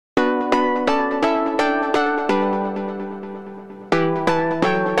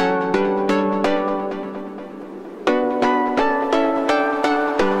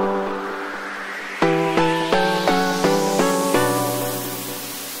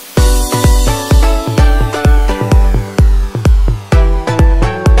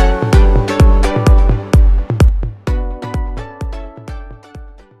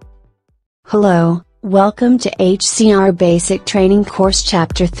Hello, welcome to HCR Basic Training Course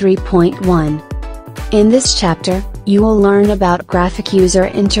Chapter 3.1. In this chapter, you will learn about graphic user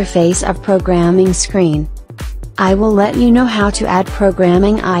interface of programming screen. I will let you know how to add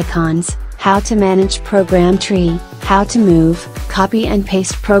programming icons, how to manage program tree, how to move, copy and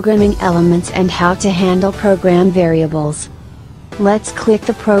paste programming elements and how to handle program variables. Let's click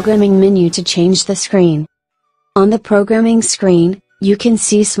the programming menu to change the screen. On the programming screen, you can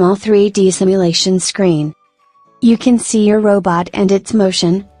see small 3D simulation screen. You can see your robot and its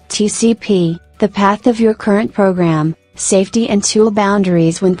motion, TCP, the path of your current program, safety and tool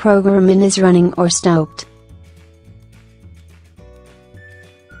boundaries when programming is running or stopped.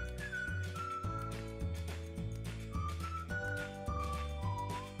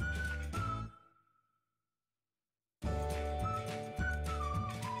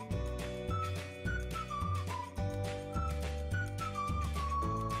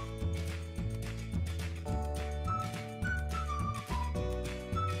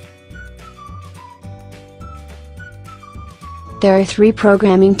 There are three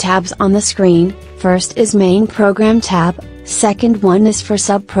programming tabs on the screen. First is Main Program tab, second one is for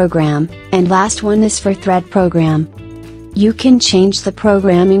Subprogram, and last one is for Thread Program. You can change the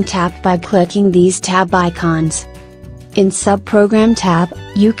Programming tab by clicking these tab icons. In Subprogram tab,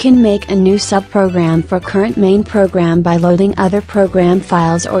 you can make a new subprogram for current main program by loading other program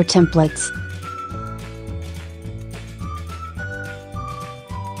files or templates.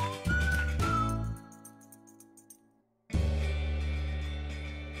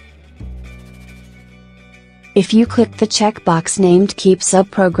 If you click the checkbox named Keep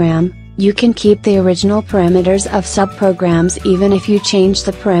Subprogram, you can keep the original parameters of subprograms even if you change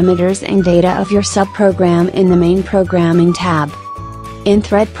the parameters and data of your subprogram in the Main Programming tab. In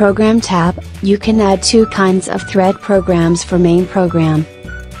Thread Program tab, you can add two kinds of thread programs for main program.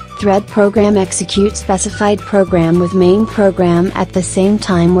 Thread program executes specified program with main program at the same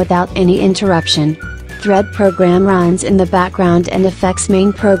time without any interruption. Thread program runs in the background and affects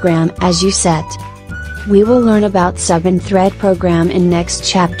main program as you set. We will learn about sub and thread program in next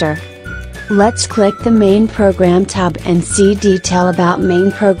chapter. Let's click the Main Program tab and see detail about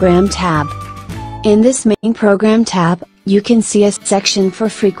Main Program tab. In this Main Program tab, you can see a section for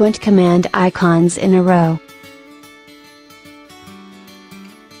frequent command icons in a row.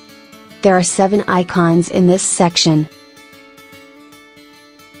 There are 7 icons in this section.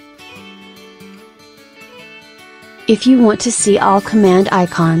 If you want to see all command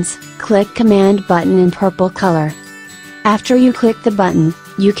icons, click Command button in purple color. After you click the button,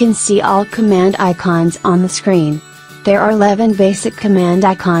 you can see all command icons on the screen. There are 11 basic command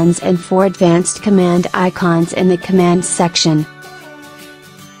icons and 4 advanced command icons in the command section.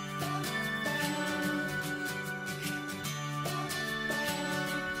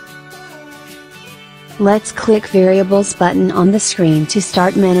 Let's click Variables button on the screen to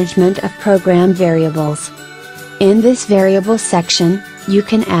start management of program variables. In this variable section, you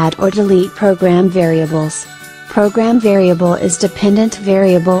can add or delete program variables. Program variable is dependent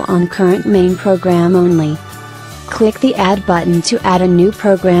variable on current main program only. Click the Add button to add a new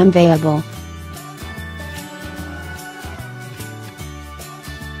program variable.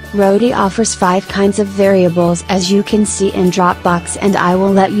 Roti offers 5 kinds of variables as you can see in Dropbox, and I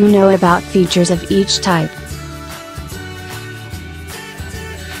will let you know about features of each type.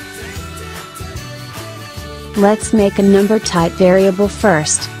 Let's make a number type variable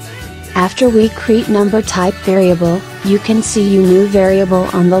first. After we create number type variable, you can see your new variable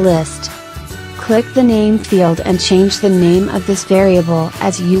on the list. Click the name field and change the name of this variable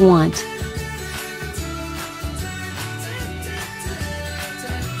as you want.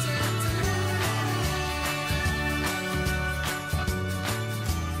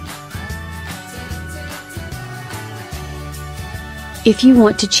 If you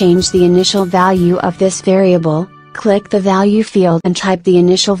want to change the initial value of this variable, click the value field and type the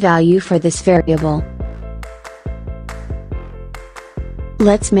initial value for this variable.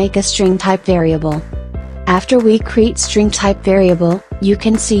 Let's make a string type variable. After we create string type variable, you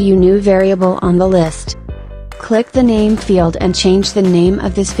can see your new variable on the list. Click the name field and change the name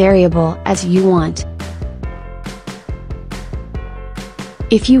of this variable as you want.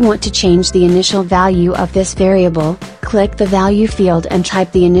 If you want to change the initial value of this variable, click the value field and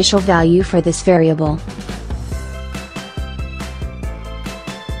type the initial value for this variable.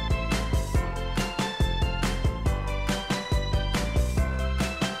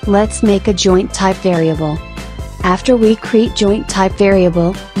 Let's make a joint type variable. After we create joint type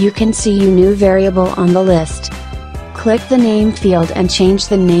variable, you can see your new variable on the list. Click the name field and change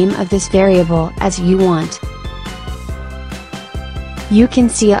the name of this variable as you want. You can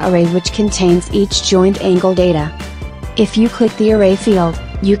see an array which contains each joint angle data. If you click the array field,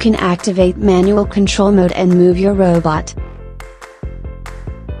 you can activate manual control mode and move your robot.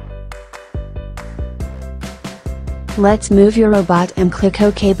 Let's move your robot and click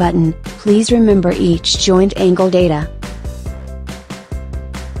OK button. Please remember each joint angle data.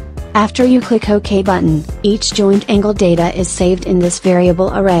 After you click OK button, each joint angle data is saved in this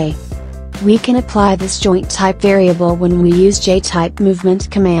variable array. We can apply this joint type variable when we use JType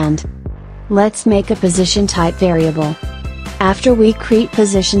movement command. Let's make a position type variable. After we create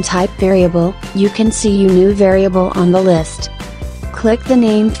position type variable, you can see your new variable on the list. Click the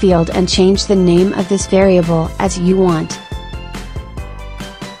name field and change the name of this variable as you want.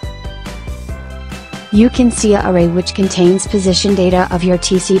 You can see an array which contains position data of your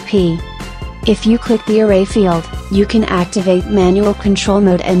TCP. If you click the array field, you can activate manual control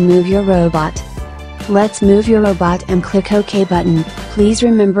mode and move your robot. Let's move your robot and click OK button. Please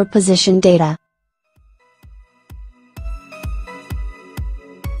remember position data.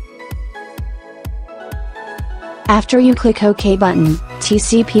 After you click OK button,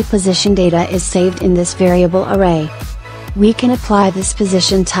 TCP position data is saved in this variable array. We can apply this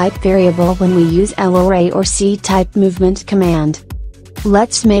position type variable when we use larray or C-type movement command.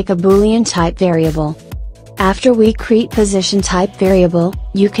 Let's make a Boolean type variable. After we create position type variable,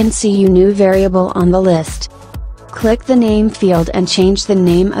 you can see your new variable on the list. Click the name field and change the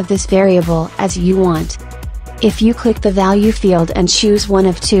name of this variable as you want. If you click the value field and choose one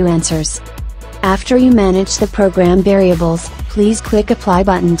of two answers. After you manage the program variables, please click Apply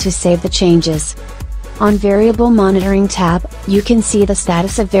button to save the changes. On Variable Monitoring tab, you can see the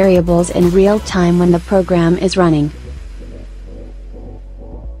status of variables in real time when the program is running.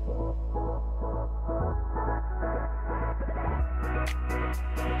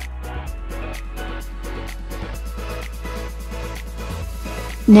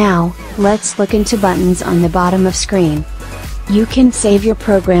 Now, let's look into buttons on the bottom of screen. You can save your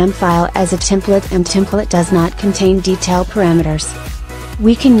program file as a template, and template does not contain detail parameters.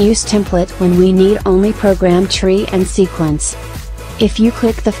 We can use template when we need only program tree and sequence. If you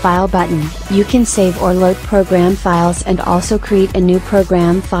click the File button, you can save or load program files and also create a new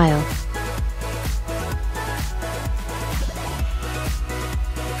program file.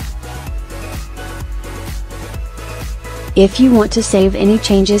 If you want to save any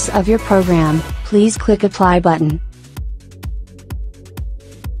changes of your program, please click Apply button.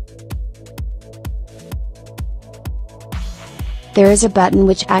 There is a button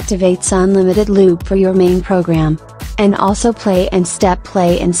which activates unlimited loop for your main program, and also play and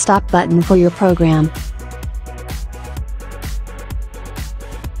stop button for your program.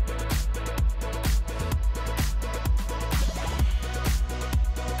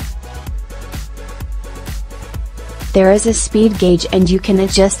 There is a speed gauge and you can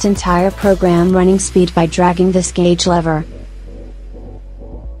adjust entire program running speed by dragging this gauge lever.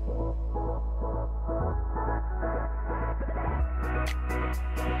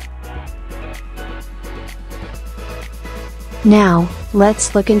 Now,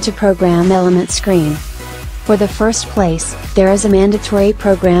 let's look into Program Element screen. For the first place, there is a mandatory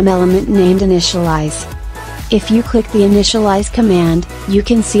program element named Initialize. If you click the Initialize command, you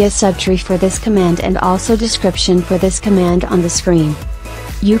can see a subtree for this command and also description for this command on the screen.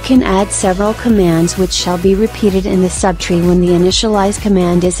 You can add several commands which shall be repeated in the subtree when the Initialize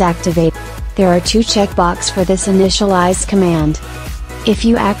command is activated. There are two checkboxes for this Initialize command. If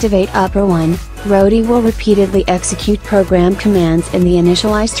you activate upper one, Rody will repeatedly execute program commands in the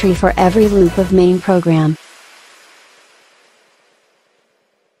Initialize tree for every loop of main program.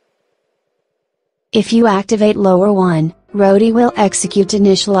 If you activate lower one, Rody will execute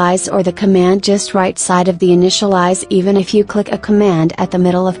Initialize or the command just right side of the Initialize even if you click a command at the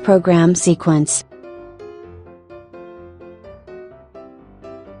middle of program sequence.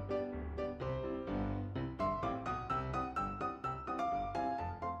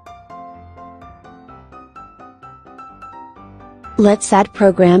 Let's add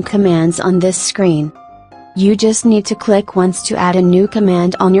program commands on this screen. You just need to click once to add a new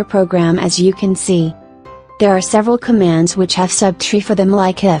command on your program. As you can see, there are several commands which have subtree for them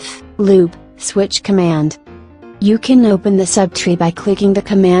like if, loop, switch command. You can open the subtree by clicking the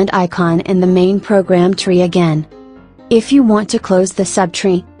command icon in the main program tree again. If you want to close the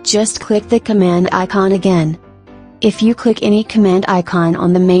subtree, just click the command icon again. If you click any command icon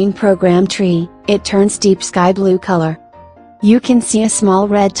on the main program tree, it turns deep sky blue color. You can see a small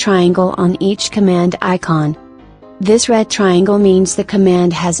red triangle on each command icon. This red triangle means the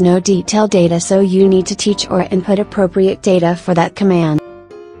command has no detailed data, so you need to teach or input appropriate data for that command.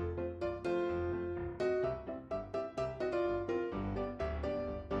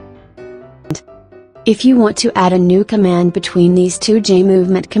 If you want to add a new command between these two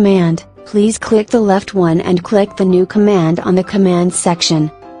JMovement command, please click the left one and click the new command on the command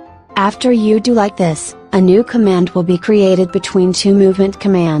section. After you do like this, a new command will be created between two movement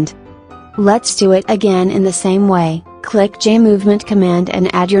command. Let's do it again in the same way. Click JMovement command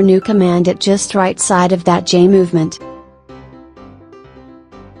and add your new command at just right side of that JMovement.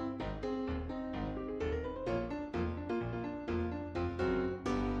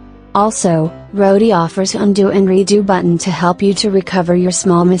 Also, s.r.o offers undo and redo button to help you to recover your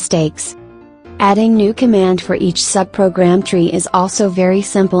small mistakes. Adding new command for each subprogram tree is also very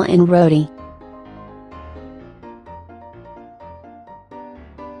simple in s.r.o.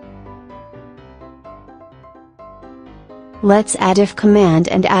 Let's add if command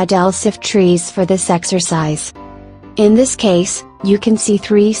and add else if trees for this exercise. In this case, you can see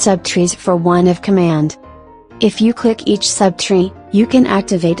 3 subtrees for one if command. If you click each subtree, you can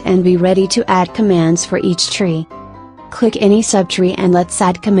activate and be ready to add commands for each tree. Click any subtree and let's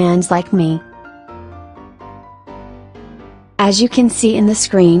add commands like me. As you can see in the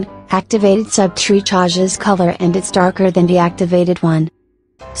screen, activated subtree changes color and it's darker than deactivated one.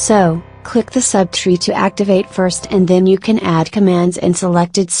 So, click the subtree to activate first and then you can add commands in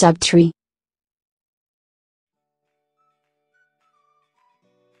selected subtree.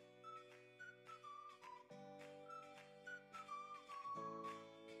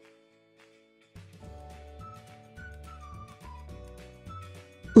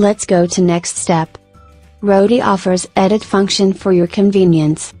 Let's go to next step. s.r.o offers edit function for your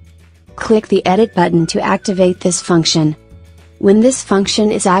convenience. Click the edit button to activate this function. When this function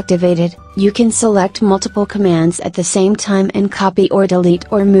is activated, you can select multiple commands at the same time and copy or delete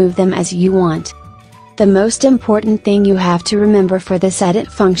or move them as you want. The most important thing you have to remember for this edit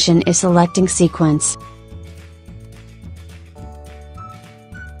function is selecting sequence.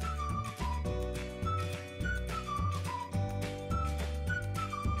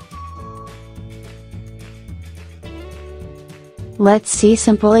 Let's see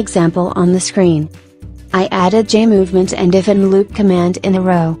simple example on the screen. I added JMovement and if and loop command in a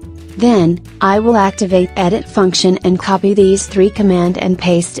row. Then, I will activate edit function and copy these 3 command and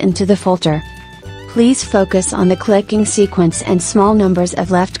paste into the folder. Please focus on the clicking sequence and small numbers of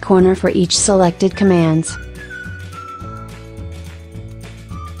left corner for each selected commands.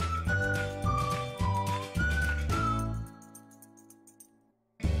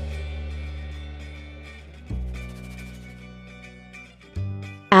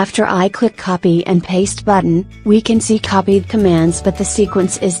 After I click copy and paste button, we can see copied commands but the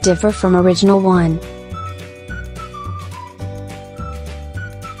sequence is differ from original one.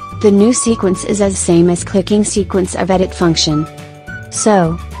 The new sequence is as same as clicking sequence of edit function.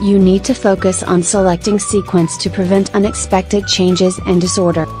 So, you need to focus on selecting sequence to prevent unexpected changes and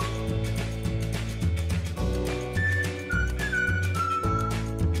disorder.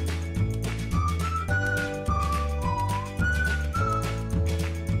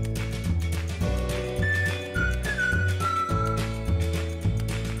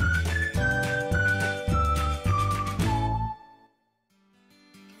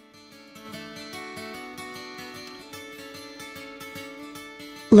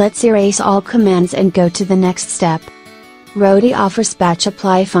 Let's erase all commands and go to the next step. s.r.o offers batch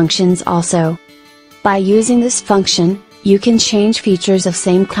apply functions also. By using this function, you can change features of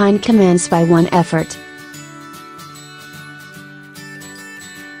same kind commands by one effort.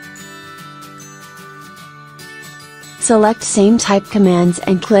 Select same type commands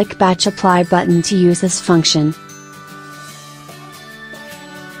and click batch apply button to use this function.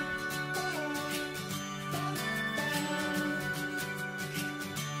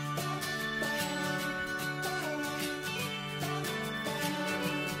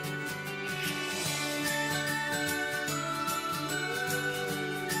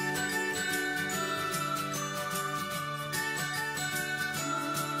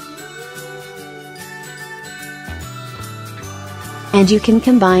 And you can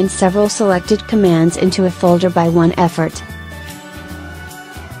combine several selected commands into a folder by one effort.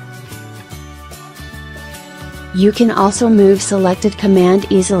 You can also move selected command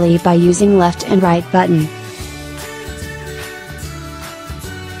easily by using left and right button.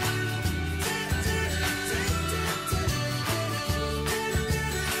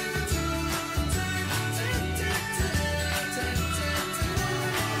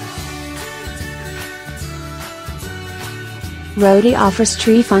 s.r.o offers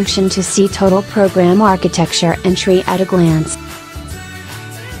tree function to see total program architecture and tree at a glance.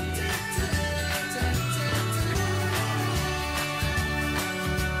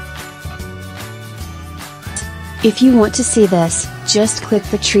 If you want to see this, just click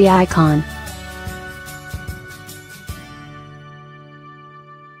the tree icon.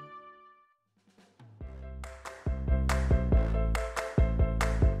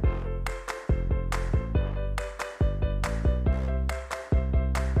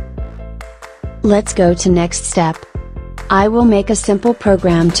 Let's go to next step. I will make a simple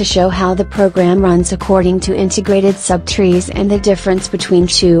program to show how the program runs according to integrated subtrees and the difference between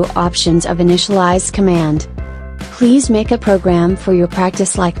two options of initialize command. Please make a program for your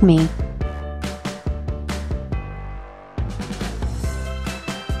practice like me.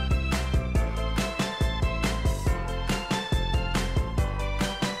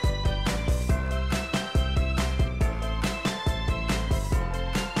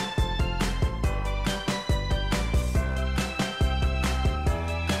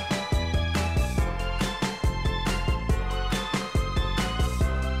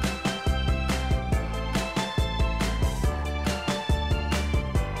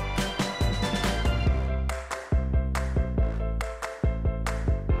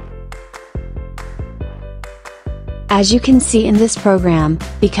 As you can see in this program,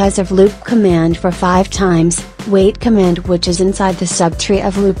 because of loop command for 5 times, wait command which is inside the subtree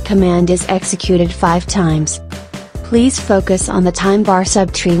of loop command is executed 5 times. Please focus on the time bar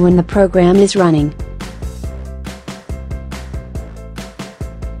subtree when the program is running.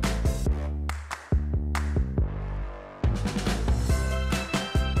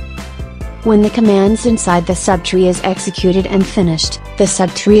 When the commands inside the subtree is executed and finished, the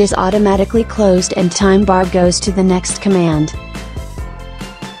subtree is automatically closed and time bar goes to the next command.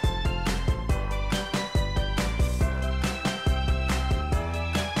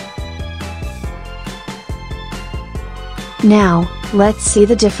 Now, let's see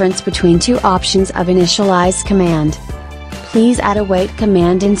the difference between two options of initialize command. Please add a wait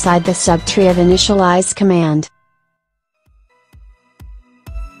command inside the subtree of initialize command.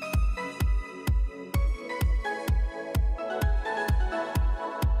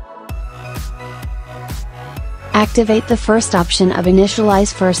 Activate the first option of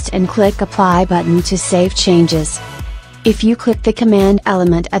initialize first and click apply button to save changes. If you click the command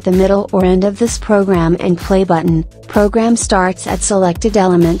element at the middle or end of this program and play button, program starts at selected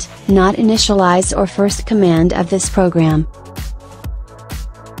element, not initialize or first command of this program.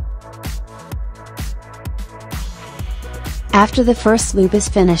 After the first loop is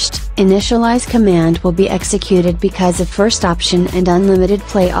finished, initialize command will be executed because of first option and unlimited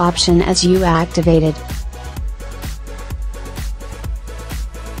play option as you activated.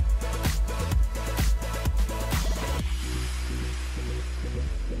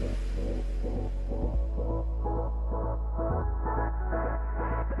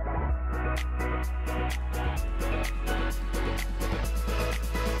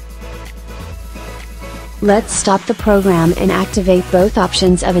 Let's stop the program and activate both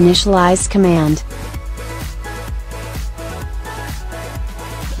options of initialize command.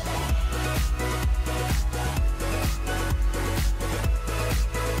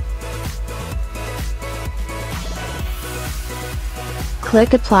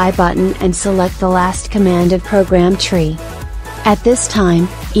 Click apply button and select the last command of program tree. At this time,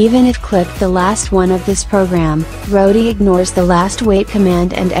 even if clicked the last one of this program, s.r.o ignores the last wait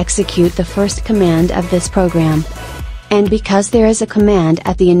command and execute the first command of this program. And because there is a command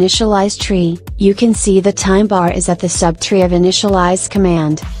at the initialize tree, you can see the time bar is at the subtree of initialize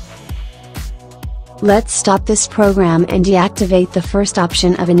command. Let's stop this program and deactivate the first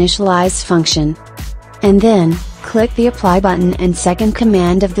option of initialize function. And then, click the apply button and second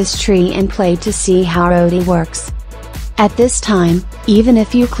command of this tree and play to see how s.r.o works. At this time, even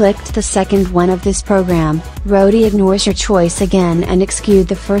if you clicked the second one of this program, s.r.o ignores your choice again and execute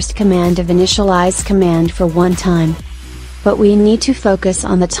the first command of initialize command for one time. But we need to focus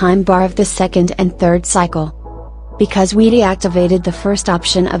on the time bar of the second and third cycle. Because we deactivated the first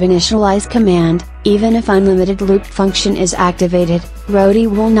option of initialize command, even if unlimited loop function is activated, s.r.o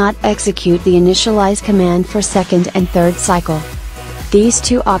will not execute the initialize command for second and third cycle. These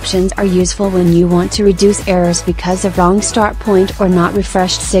two options are useful when you want to reduce errors because of wrong start point or not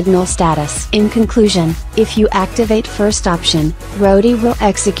refreshed signal status. In conclusion, if you activate first option, s.r.o will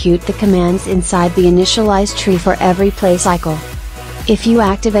execute the commands inside the initialize tree for every play cycle. If you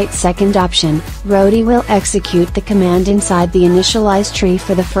activate second option, s.r.o will execute the command inside the initialize tree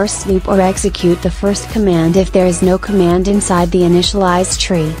for the first loop or execute the first command if there is no command inside the initialize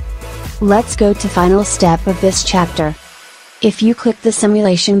tree. Let's go to final step of this chapter. If you click the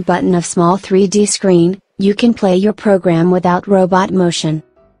simulation button of small 3D screen, you can play your program without robot motion.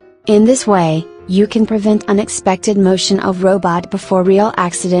 In this way, you can prevent unexpected motion of robot before real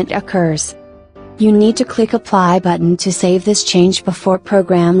accident occurs. You need to click apply button to save this change before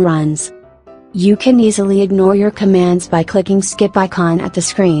program runs. You can easily ignore your commands by clicking skip icon at the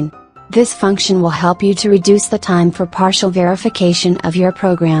screen. This function will help you to reduce the time for partial verification of your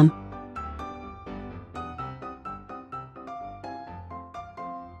program.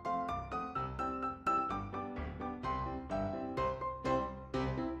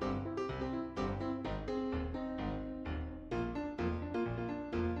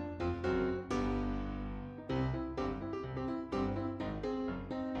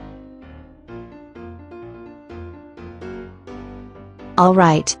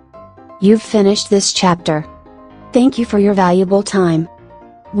 Alright. You've finished this chapter. Thank you for your valuable time.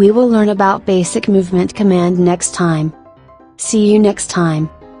 We will learn about basic movement command next time. See you next time.